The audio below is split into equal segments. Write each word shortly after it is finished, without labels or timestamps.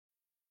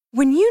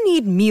When you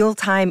need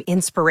mealtime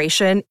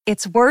inspiration,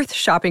 it's worth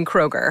shopping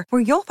Kroger,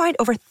 where you'll find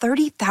over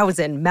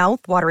 30,000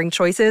 mouth-watering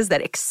choices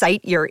that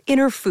excite your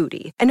inner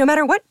foodie. And no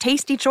matter what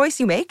tasty choice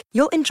you make,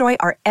 you'll enjoy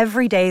our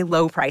everyday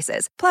low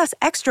prices, plus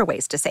extra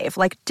ways to save,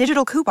 like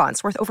digital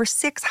coupons worth over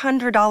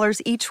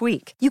 $600 each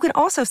week. You can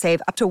also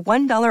save up to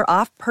 $1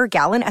 off per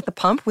gallon at the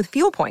pump with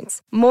fuel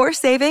points. More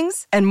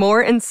savings and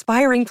more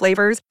inspiring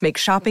flavors make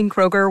shopping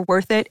Kroger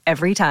worth it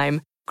every time.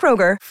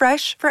 Kroger,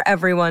 fresh for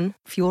everyone.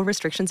 Fuel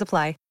restrictions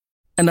apply.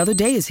 Another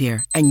day is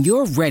here, and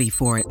you're ready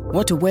for it.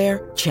 What to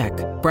wear? Check.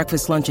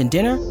 Breakfast, lunch, and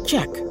dinner?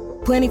 Check.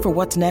 Planning for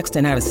what's next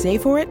and how to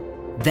save for it?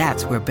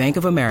 That's where Bank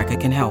of America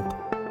can help.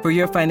 For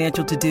your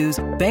financial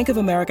to-dos, Bank of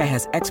America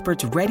has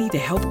experts ready to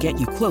help get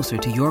you closer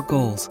to your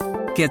goals.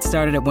 Get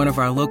started at one of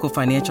our local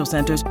financial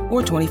centers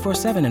or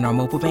 24/7 in our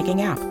mobile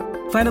banking app.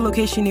 Find a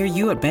location near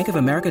you at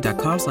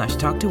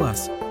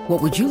bankofamerica.com/talktous.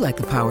 What would you like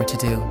the power to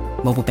do?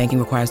 Mobile banking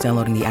requires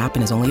downloading the app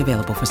and is only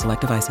available for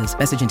select devices.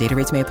 Message and data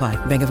rates may apply.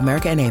 Bank of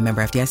America N.A.,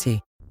 member FDIC.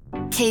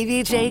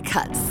 KVJ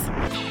Cuts.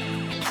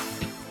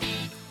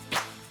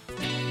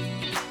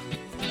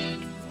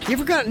 You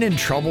ever gotten in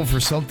trouble for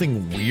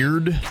something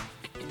weird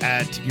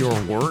at your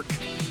work?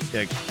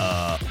 Like,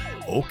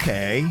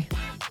 okay.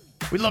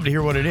 We'd love to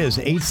hear what it is.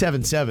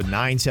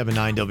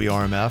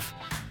 877-979-WRMF.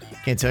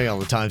 Can't tell you all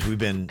the times we've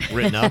been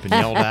written up and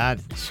yelled at.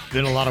 It's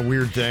been a lot of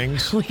weird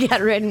things. We got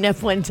written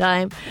up one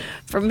time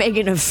for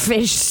making a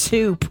fish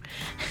soup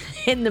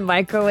in the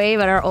microwave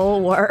at our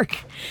old work.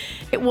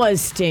 It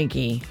was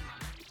stinky.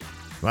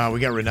 Wow,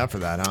 we got written up for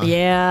that, huh?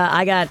 Yeah,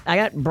 I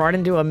got brought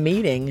into a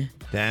meeting.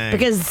 Dang.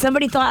 Because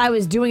somebody thought I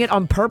was doing it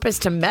on purpose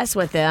to mess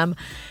with them.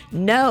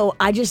 No,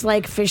 I just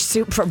like fish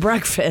soup for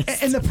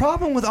breakfast. And the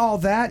problem with all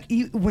that,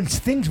 when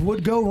things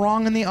would go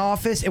wrong in the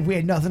office and we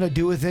had nothing to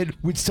do with it,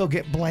 we'd still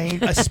get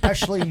blamed,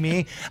 especially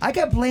me. I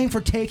got blamed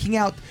for taking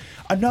out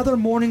another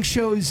morning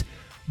show's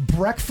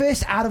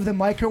breakfast out of the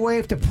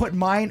microwave to put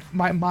mine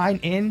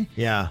in.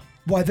 Yeah.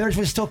 While theirs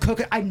was still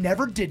cooking. I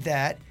never did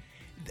that.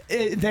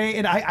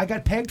 I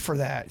got pegged for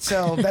that.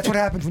 So that's what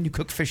happens when you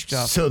cook fish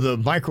stuff. So the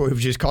microwave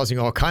was just causing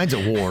all kinds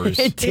of wars.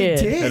 It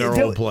did. At our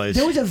old place.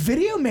 There was a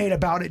video made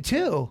about it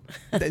too.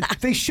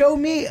 They show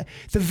me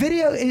the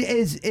video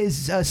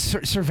is a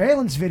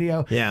surveillance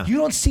video. Yeah. You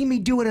don't see me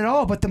do it at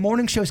all, but the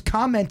morning show's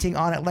commenting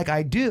on it like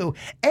I do,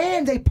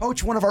 and they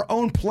poach one of our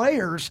own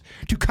players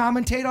to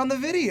commentate on the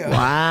video.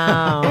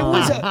 Wow.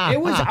 I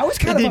was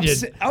kind of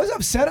upset. I was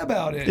upset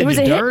about it. It was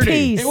a hit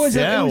piece. It was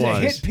a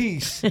hit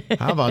piece.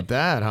 How about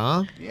that,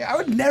 huh? Yeah, I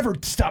would never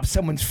stop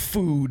someone's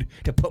food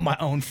to put my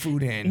own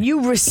food in.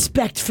 You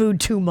respect food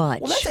too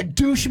much. Well, that's a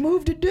douche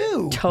move to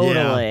do.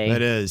 Totally. Yeah,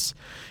 that is.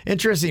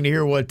 Interesting to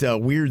hear what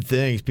weird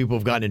things people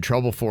have gotten in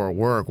trouble for at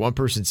work. One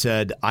person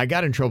said, I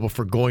got in trouble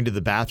for going to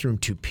the bathroom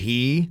to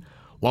pee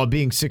while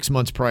being 6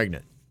 months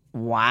pregnant.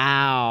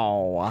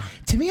 Wow.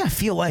 To me, I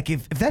feel like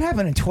if that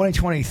happened in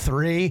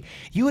 2023,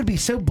 you would be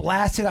so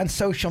blasted on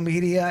social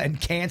media and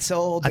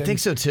canceled. I think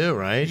so too,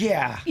 right?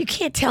 Yeah. You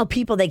can't tell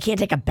people they can't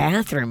take a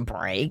bathroom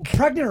break.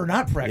 Pregnant or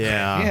not pregnant.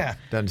 Yeah.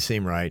 Doesn't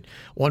seem right.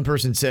 One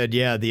person said,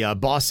 the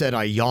boss said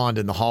I yawned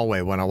in the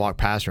hallway when I walked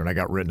past her and I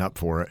got written up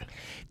for it.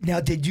 Now,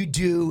 did you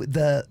do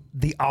the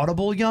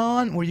audible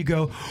yawn where you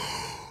go,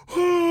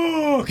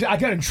 oh, I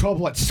got in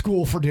trouble at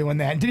school for doing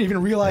that and didn't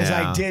even realize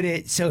I did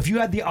it. So if you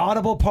had the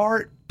audible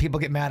part, people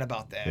get mad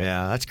about that.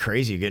 Yeah, that's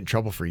crazy. You get in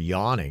trouble for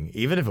yawning,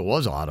 even if it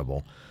was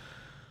audible.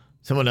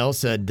 Someone else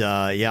said,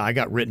 I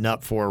got written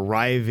up for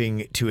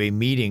arriving to a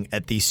meeting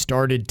at the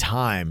started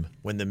time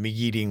when the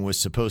meeting was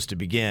supposed to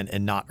begin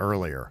and not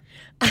earlier.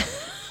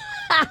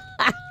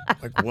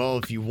 Like, well,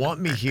 if you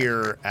want me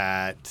here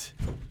at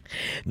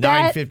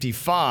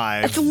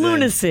 9:55, that's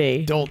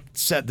lunacy. Don't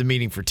set the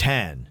meeting for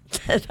 10.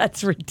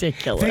 That's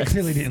ridiculous. They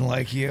clearly didn't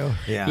like you.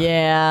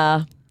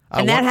 Yeah.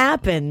 And that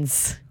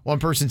happens. One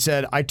person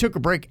said, I took a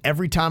break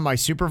every time my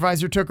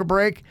supervisor took a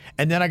break,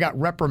 and then I got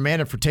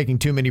reprimanded for taking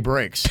too many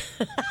breaks.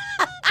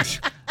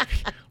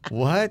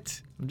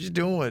 What? I'm just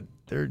doing what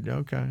they're...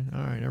 Okay.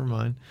 All right. Never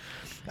mind.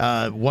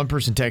 One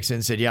person texted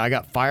and said, I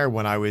got fired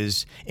when I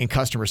was in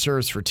customer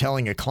service for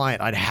telling a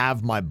client I'd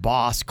have my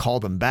boss call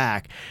them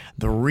back.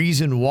 The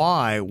reason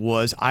why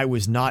was I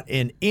was not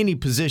in any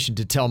position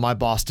to tell my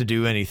boss to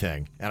do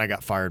anything, and I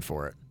got fired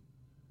for it.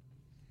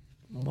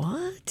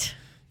 What?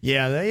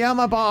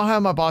 I'll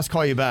have my boss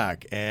call you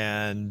back.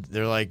 And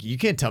they're like, you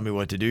can't tell me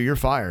what to do. You're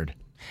fired.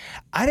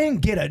 I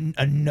didn't get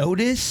a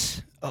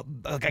notice.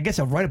 I guess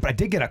a write-up, but I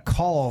did get a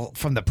call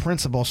from the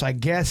principal, so I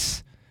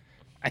guess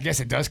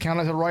it does count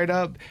as a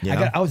write-up.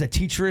 Yeah. I was a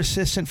teacher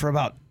assistant for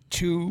about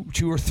two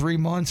or 3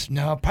 months.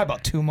 No, probably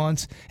about 2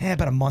 months.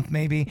 About a month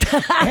maybe.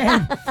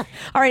 And,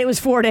 all right, it was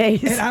 4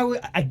 days. And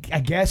I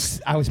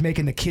guess I was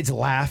making the kids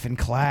laugh in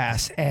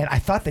class, and I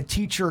thought the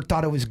teacher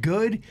thought it was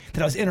good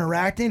that I was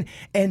interacting,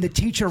 and the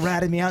teacher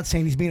ratted me out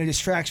saying he's being a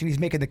distraction. He's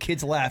making the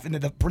kids laugh, and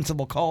then the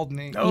principal called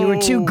me. You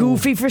were too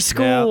goofy for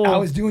school. Yeah, I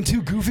was doing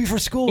too goofy for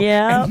school.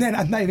 Yeah. And then,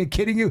 I'm not even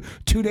kidding you,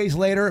 2 days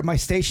later, my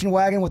station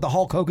wagon with the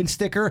Hulk Hogan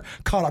sticker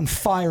caught on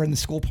fire in the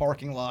school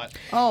parking lot.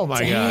 Oh,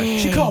 my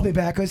gosh. She called me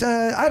back. Goes,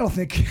 I don't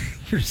think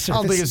your service. I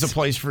don't think it's a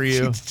place for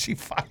you. She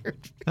fired.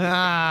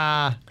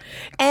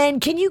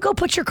 And can you go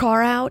put your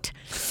car out?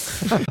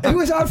 It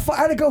was on fire.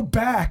 I had to go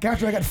back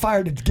after I got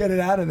fired to get it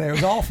out of there. It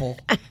was awful.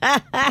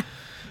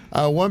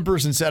 One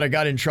person said, I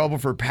got in trouble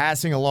for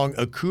passing along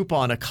a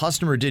coupon a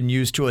customer didn't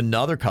use to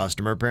another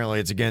customer. Apparently,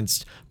 it's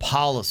against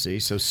policy.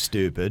 So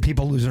stupid.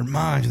 People lose their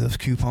minds with those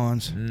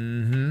coupons.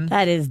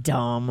 That is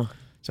dumb.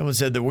 Someone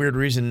said the weird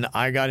reason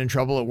I got in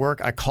trouble at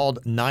work, I called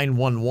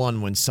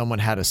 911 when someone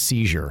had a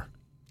seizure.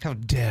 How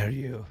dare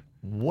you?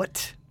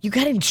 What? You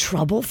got in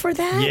trouble for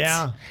that?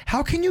 Yeah.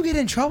 How can you get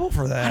in trouble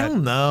for that? I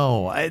don't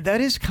know.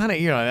 That is kind of,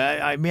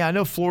 I mean, I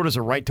know Florida's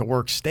a right to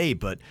work state,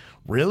 but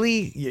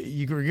really?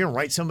 You're going to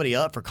write somebody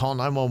up for calling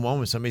 911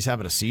 when somebody's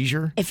having a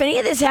seizure? If any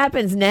of this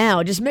happens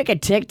now, just make a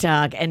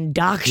TikTok and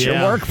dox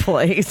your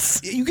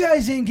workplace. You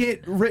guys didn't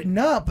get written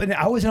up, and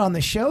I wasn't on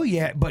the show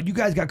yet, but you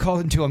guys got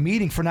called into a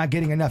meeting for not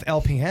getting enough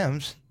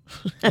LPMs.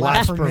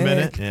 Laughs per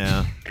minute.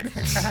 Yeah.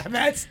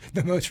 That's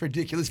the most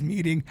ridiculous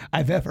meeting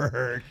I've ever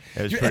heard.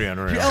 It was pretty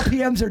unreal. Your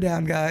LPMs are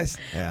down, guys.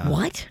 Yeah.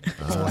 What?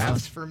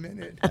 Laughs per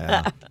minute.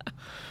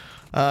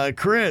 Yeah.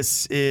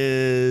 Chris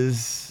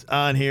is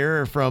on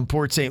here from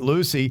Port St.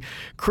 Lucie.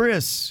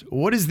 Chris,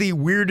 what is the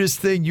weirdest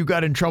thing you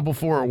got in trouble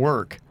for at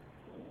work?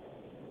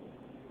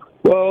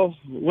 Well,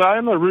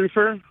 I'm a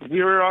roofer.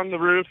 We were on the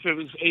roof. It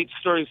was 8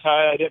 stories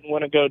high. I didn't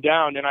want to go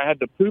down, and I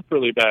had to poop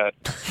really bad.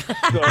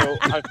 So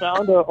I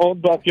found an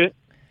old bucket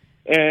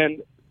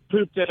and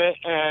pooped in it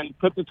and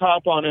put the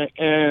top on it.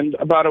 And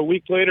about a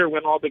week later,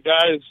 when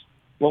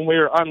we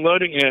were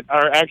unloading it,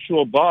 our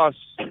actual boss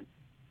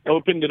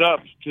opened it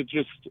up to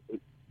just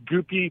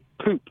goopy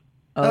poop.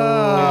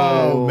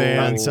 Oh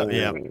man.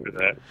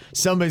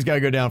 Somebody's got to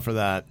go down for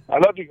that. I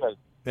love you guys.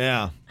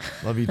 Yeah.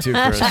 Love you too,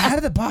 Chris. So how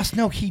did the boss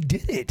know he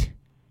did it?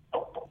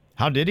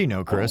 How did he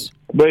know, Chris?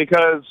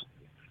 Because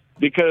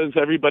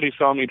everybody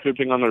saw me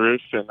pooping on the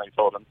roof, and they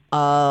told him.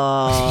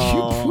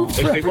 Oh.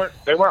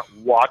 They weren't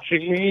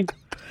watching me,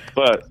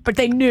 but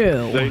they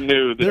knew. They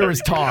knew that there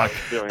was talk.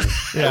 Doing.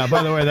 Yeah.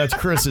 By the way, that's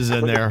Chris's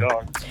in there.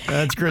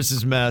 That's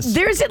Chris's mess.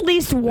 There's at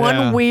least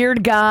one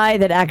weird guy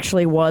that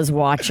actually was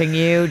watching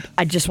you.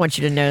 I just want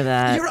you to know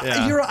that.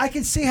 I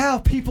can see how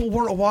people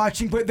weren't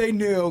watching, but they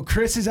knew.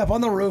 Chris is up on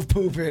the roof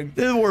pooping.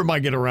 The word might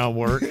get around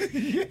work.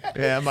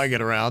 Yeah, it might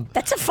get around.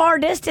 That's a far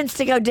distance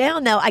to go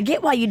down, though. I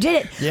get why you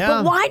did it. Yeah.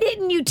 But why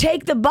didn't you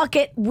take the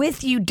bucket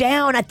with you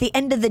down at the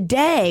end of the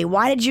day?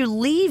 Why did you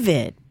leave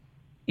it?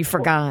 You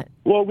forgot.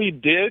 Well, I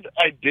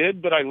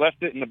did, but I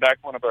left it in the back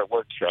of one of our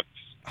work trucks.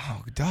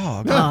 Oh,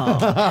 dog. Oh.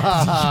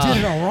 You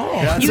did it all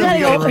wrong. That's You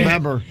something gotta you go-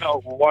 remember. It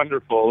smelled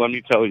wonderful, let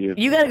me tell you.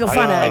 You got to go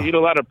find I eat a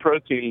lot of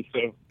protein, so.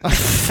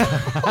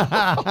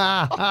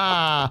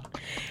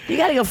 You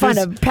got to go find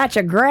a patch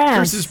of grass.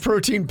 Chris's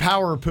protein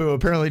power poo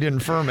apparently didn't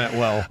ferment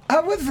well.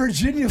 I'm with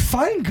Virginia.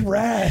 Find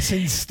grass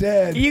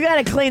instead. You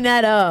got to clean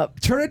that up.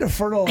 Turn it to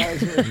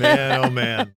fertilizer. Man, oh man.